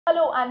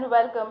Hello and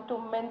welcome to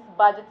Mint's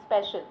Budget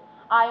Special.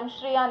 I am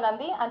Shreya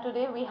Nandi and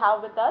today we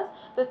have with us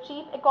the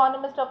Chief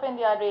Economist of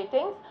India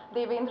Ratings,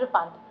 Devendra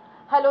Pant.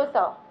 Hello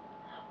sir.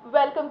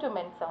 Welcome to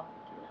Mint sir.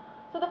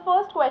 So the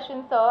first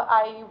question sir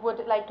I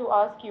would like to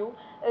ask you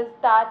is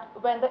that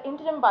when the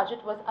interim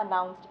budget was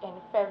announced in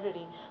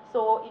February,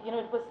 so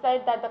it was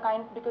said that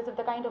because of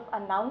the kind of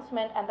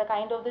announcement and the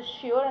kind of the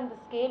sheer and the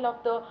scale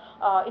of the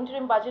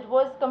interim budget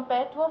was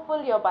compared to a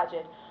full year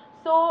budget.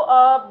 So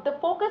the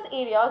focus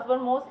areas were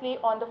mostly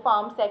on the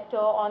farm sector,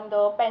 on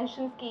the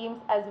pension schemes,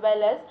 as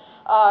well as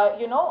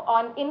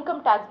on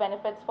income tax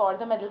benefits for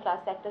the middle class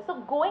sector.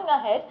 So going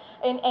ahead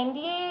in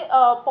NDA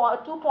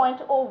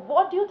 2.0,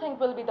 what do you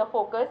think will be the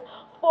focus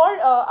for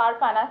our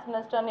Finance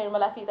Minister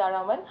Nirmala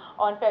Sitharaman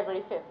on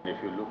February 5th?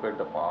 If you look at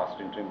the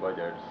past interim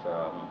budgets,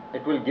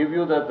 it will give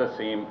you the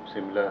same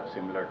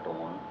similar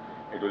tone.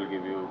 It will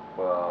give you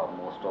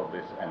most of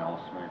these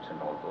announcements and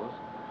all those.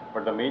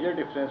 But the major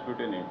difference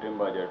between interim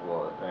budget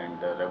and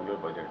the regular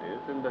budget is,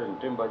 in the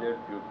interim budget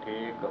you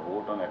take a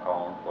vote on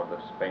account for the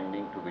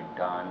spending to be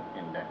done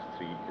in next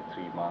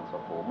three months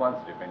or 4 months,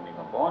 depending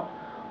upon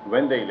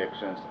when the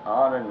elections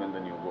are and when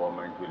the new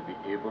government will be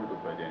able to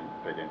present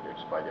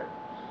its budget.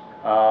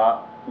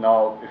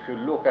 Now, if you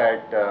look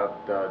at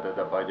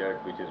the budget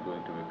which is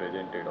going to be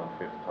presented on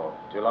 5th of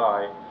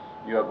July,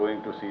 you are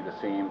going to see the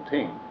same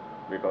thing,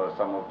 because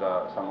some of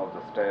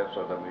the steps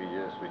or the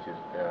measures which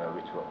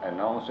were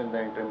announced in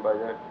the interim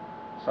budget,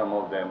 some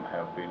of them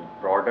have been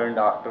broadened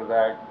after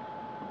that,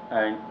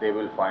 and they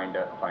will find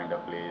a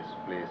place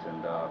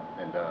in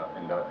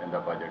the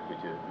budget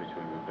which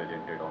will be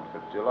presented on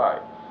 5th July.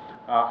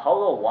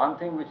 However, one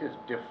thing which is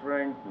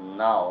different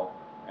now,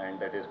 and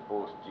that is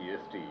post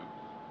GST,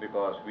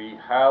 because we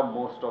have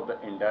most of the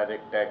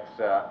indirect tax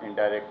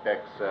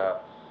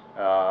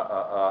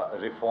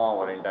reform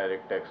or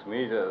indirect tax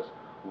measures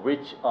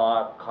which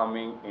are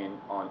coming in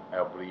on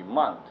every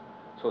month.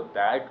 So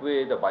that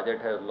way the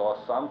budget has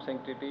lost some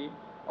sanctity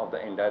of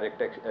the indirect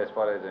tax as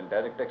far as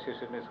indirect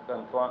taxation is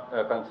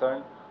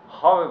concerned.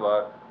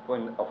 However,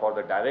 for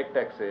the direct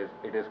taxes,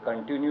 it is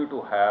continued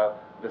to have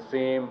the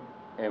same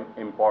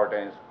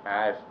importance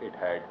as it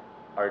had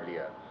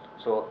earlier.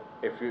 So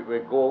if we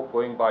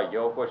going by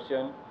your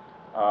question,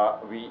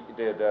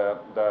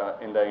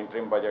 in the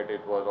interim budget,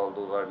 it was all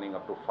those earning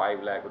up to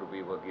 5 lakh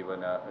rupee were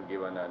given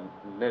a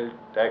nil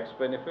tax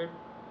benefit.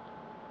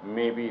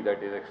 Maybe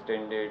that is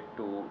extended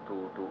to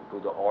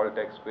the all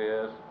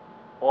taxpayers,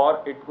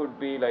 or it could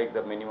be like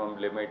the minimum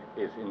limit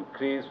is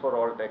increased for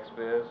all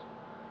taxpayers.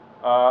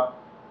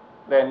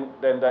 Then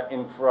the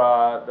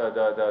infra,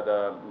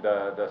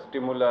 the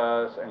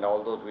stimulus and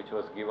all those which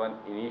was given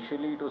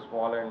initially to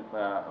small and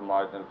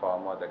marginal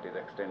farmer, that is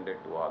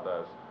extended to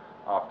others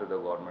after the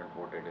government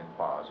voted in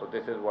power. So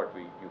this is what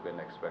you can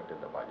expect in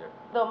the budget.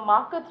 The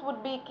markets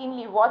would be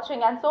keenly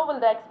watching, and so will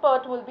the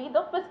expert, will be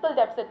the fiscal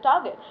deficit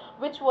target,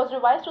 which was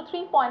revised to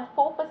 3.4%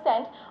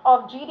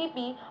 of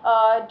GDP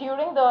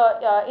during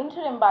the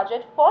interim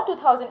budget for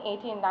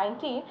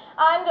 2018-19,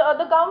 and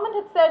the government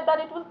had said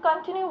that it will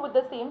continue with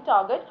the same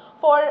target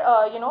for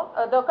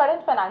the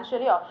current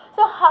financial year.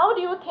 So how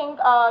do you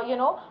think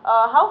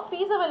how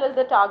feasible is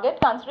the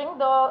target, considering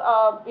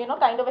the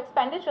kind of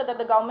expenditure that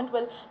the government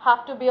will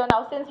have to bear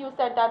now, since you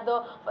said that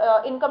the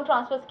income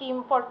transfer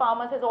scheme for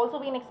farmers has also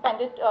been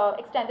extended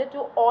to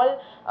all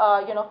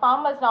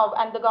farmers now,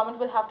 and the government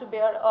will have to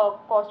bear a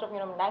cost of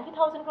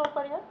 90,000 crore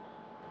per year?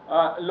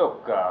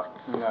 Look,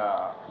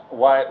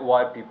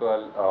 why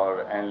people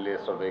or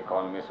analysts or the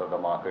economists or the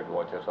market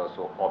watchers are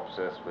so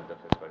obsessed with the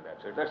fiscal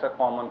deficit? That's a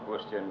common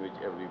question which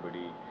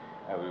everybody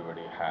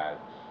has.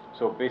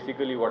 So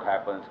basically what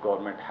happens,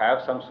 government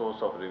have some source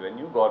of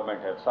revenue,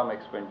 government have some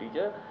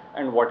expenditure,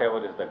 and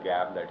whatever is the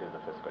gap, that is the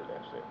fiscal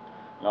deficit.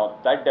 Now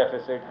that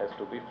deficit has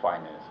to be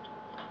financed,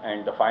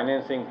 and the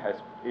financing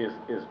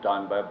is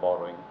done by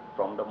borrowing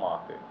from the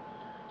market.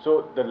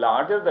 So the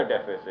larger the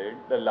deficit,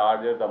 the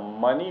larger the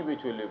money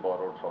which will be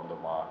borrowed from the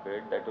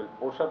market, that will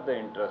push up the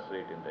interest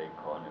rate in the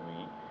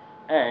economy,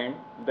 and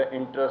the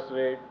interest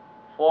rate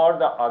for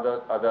the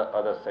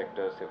other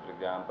sectors, say for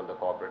example the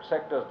corporate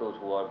sectors, those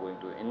who are going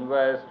to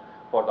invest,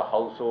 for the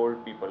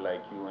household, people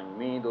like you and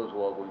me, those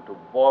who are going to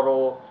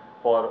borrow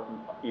for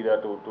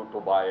either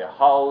to buy a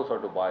house or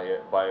to buy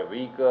a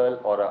vehicle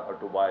or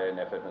to buy an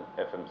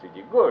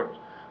FMCG goods,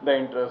 the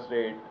interest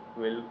rate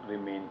will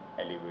remain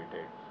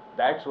elevated.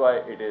 That's why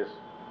it is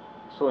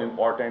so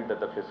important that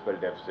the fiscal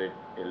deficit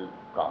will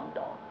come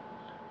down.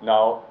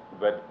 Now,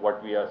 with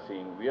what we are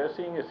seeing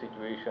a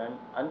situation,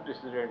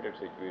 unprecedented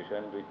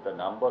situation, which the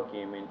number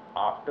came in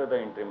after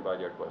the interim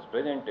budget was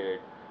presented,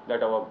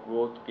 that our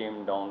growth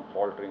came down,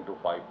 faltering to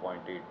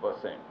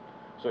 5.8%.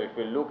 So if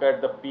we look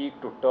at the peak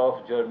to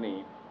trough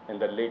journey in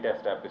the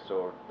latest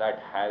episode, that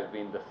has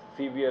been the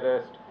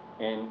severest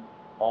in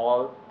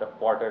all the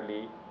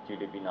quarterly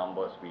GDP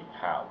numbers we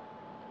have.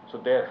 So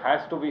there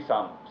has to be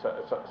some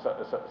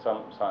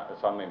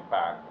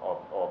impact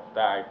of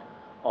that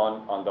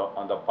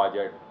on the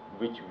budget,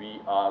 which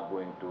we are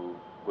going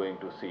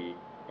to see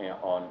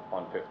on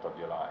 5th of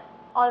July.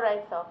 All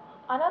right, sir.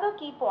 Another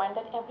key point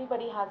that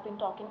everybody has been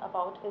talking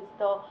about is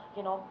the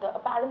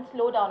apparent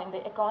slowdown in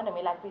the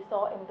economy, like we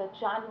saw in the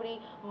January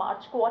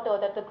March quarter,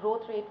 that the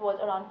growth rate was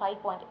around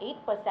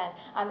 5.8%,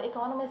 and the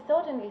economy is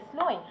certainly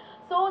slowing.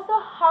 So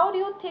how do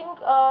you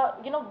think,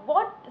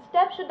 what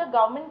steps should the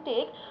government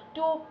take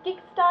to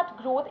kickstart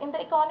growth in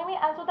the economy,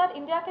 and so that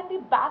India can be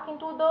back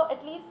into the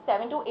at least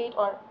 7 to 8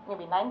 or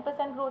maybe 9%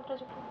 growth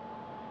trajectory?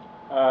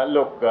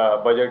 Look,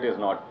 budget is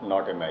not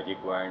a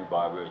magic wand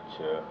by which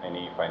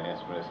any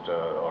finance minister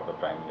or the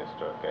prime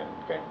minister can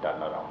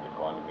turn around the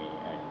economy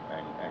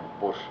and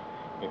push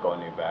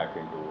economy back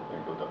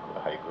into the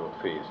high growth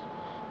phase.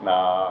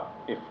 Now,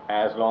 if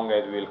as long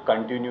as we will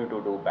continue to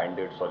do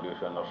band-aid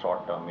solution or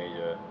short-term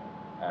measure,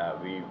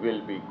 we will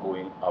be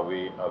going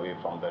away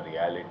from the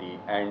reality,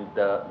 and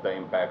the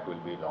impact will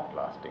be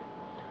long-lasting.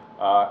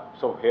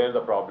 So here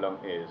the problem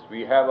is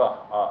we have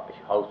a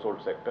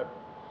household sector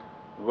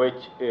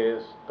which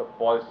has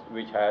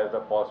a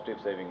positive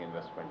saving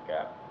investment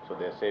gap. So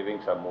their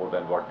savings are more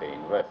than what they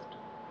invest.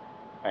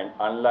 And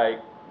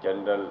unlike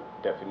general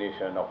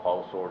definition of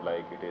household,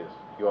 like it is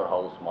your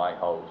house, my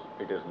house,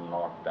 it is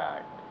not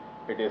that.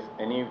 It is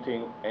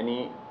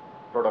any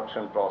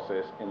production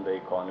process in the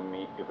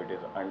economy, if it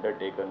is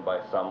undertaken by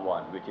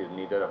someone which is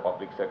neither a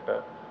public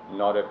sector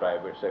nor a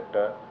private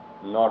sector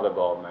nor the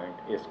government,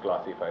 is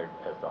classified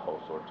as the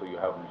household. So you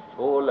have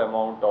whole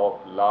amount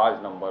of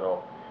large number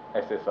of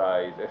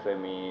SSIs,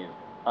 SMEs,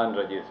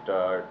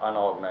 unregistered,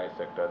 unorganized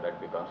sector that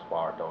becomes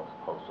part of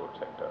household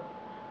sector,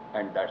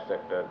 and that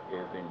sector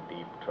is in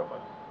deep trouble.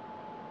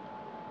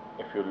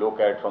 If you look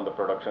at from the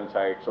production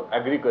side, so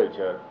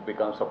agriculture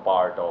becomes a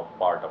part of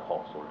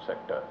household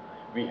sector.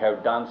 We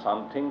have done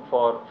something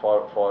for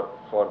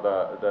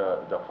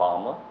the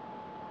farmer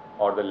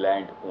or the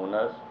land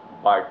owners,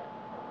 but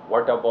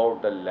what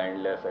about the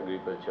landless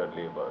agriculture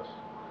laborers?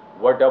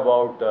 What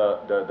about the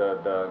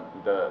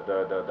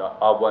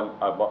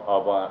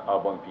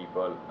urban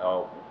people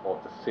of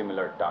the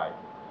similar type?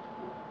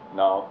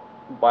 Now,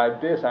 by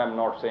this I am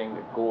not saying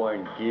go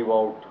and give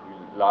out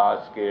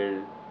large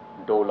scale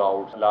dole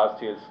outs, large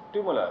scale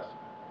stimulus,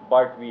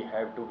 but we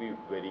have to be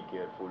very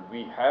careful.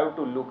 We have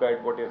to look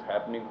at what is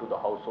happening to the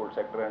household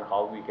sector and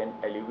how we can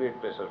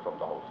alleviate pressure from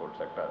the household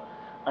sector.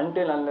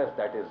 Until unless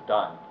that is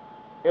done,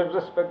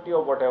 irrespective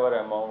of whatever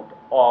amount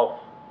of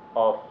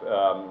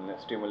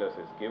stimulus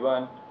is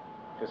given,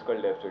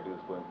 fiscal deficit is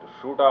going to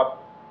shoot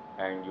up,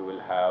 and you will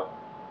have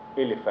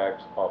ill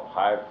effects of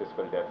higher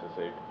fiscal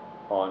deficit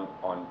on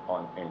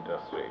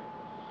interest rate.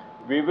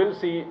 We will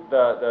see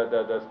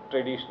the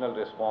traditional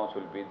response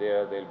will be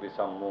there. There will be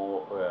some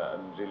more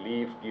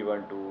relief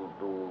given to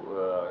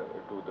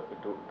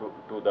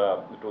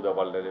the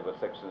vulnerable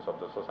sections of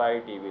the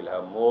society. We'll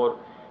have more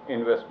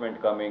investment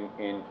coming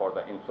in for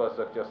the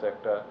infrastructure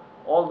sector.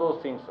 All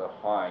those things are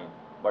fine,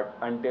 but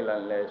until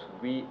unless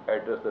we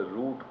address the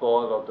root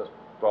cause of the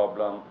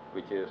problem,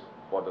 which is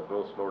for the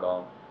growth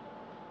slowdown,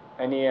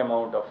 any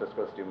amount of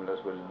fiscal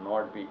stimulus will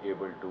not be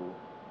able to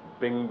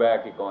bring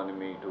back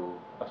economy to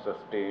a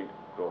sustained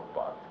growth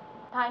path.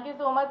 Thank you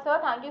so much, sir.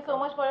 Thank you so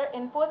much for your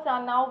inputs.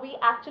 And now we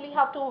actually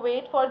have to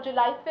wait for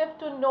July 5th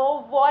to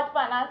know what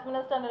Finance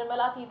Minister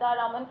Nirmala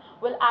Sitharaman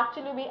will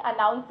actually be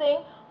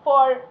announcing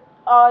for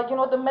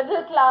the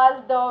middle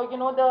class,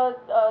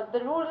 the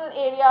rural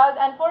areas,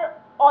 and for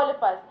all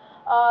of us.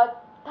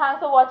 Thanks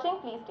for watching.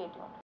 Please stay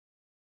tuned.